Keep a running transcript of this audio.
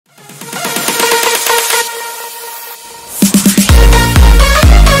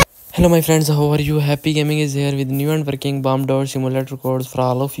Hello my friends, how are you? Happy Gaming is here with new and working bomb door simulator codes for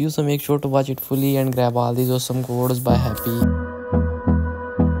all of you, so make sure to watch it fully and grab all these awesome codes by Happy.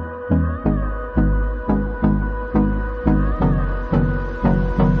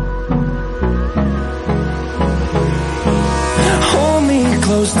 Hold me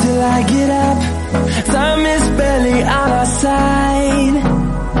close till I get up. Time is barely on our side.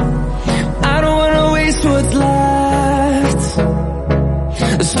 I don't wanna waste what's left.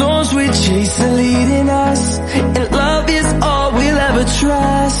 The storms we chase are leading us, and love is all we'll ever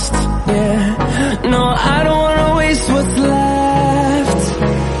trust. Yeah, no, I don't wanna waste what's left.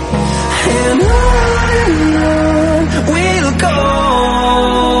 And on we'll go,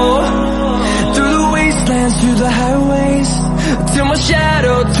 through the wastelands, through the highways, till my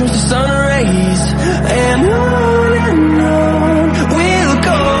shadow turns to sun rays. And on we'll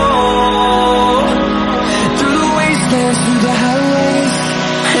go, through the wastelands, through the highways,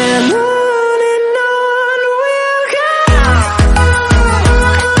 and on we'll go.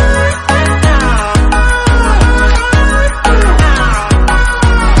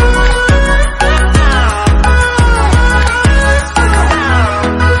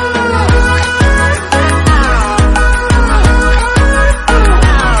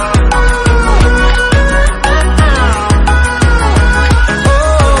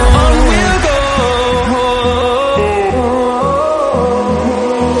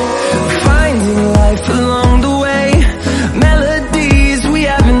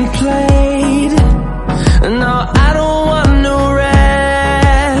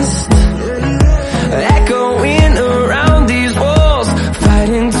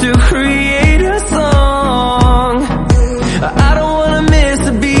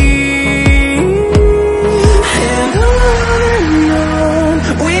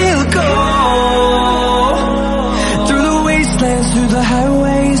 Through the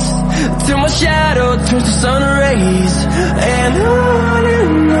highways, till my shadow turns to sun rays. And on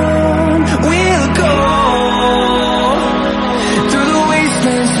we'll go, through the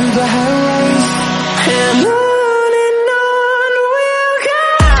wastelands, through the highways, and on we'll go.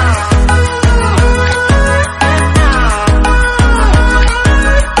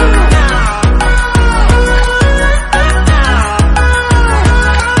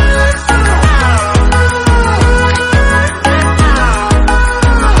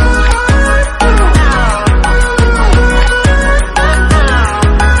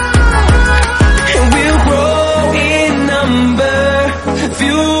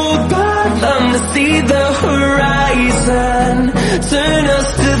 See the horizon, turn us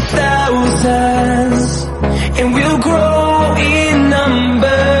to thousands, and we'll grow in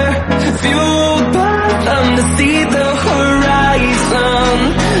number, fueled by them to see the horizon,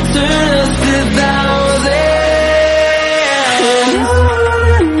 turn us to thousands, and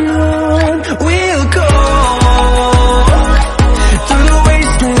on we'll go, through the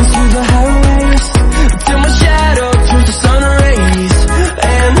wastelands, through the highways, till my shadow turns to sun rays.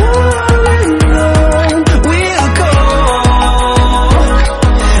 And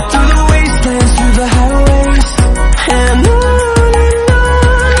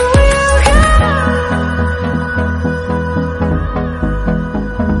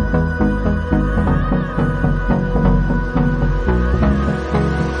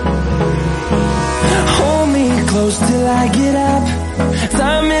close till I get up.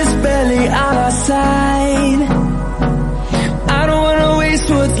 Time is barely on our side. I don't wanna waste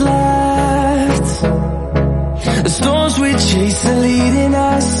what's left. The storms we chase are leading us.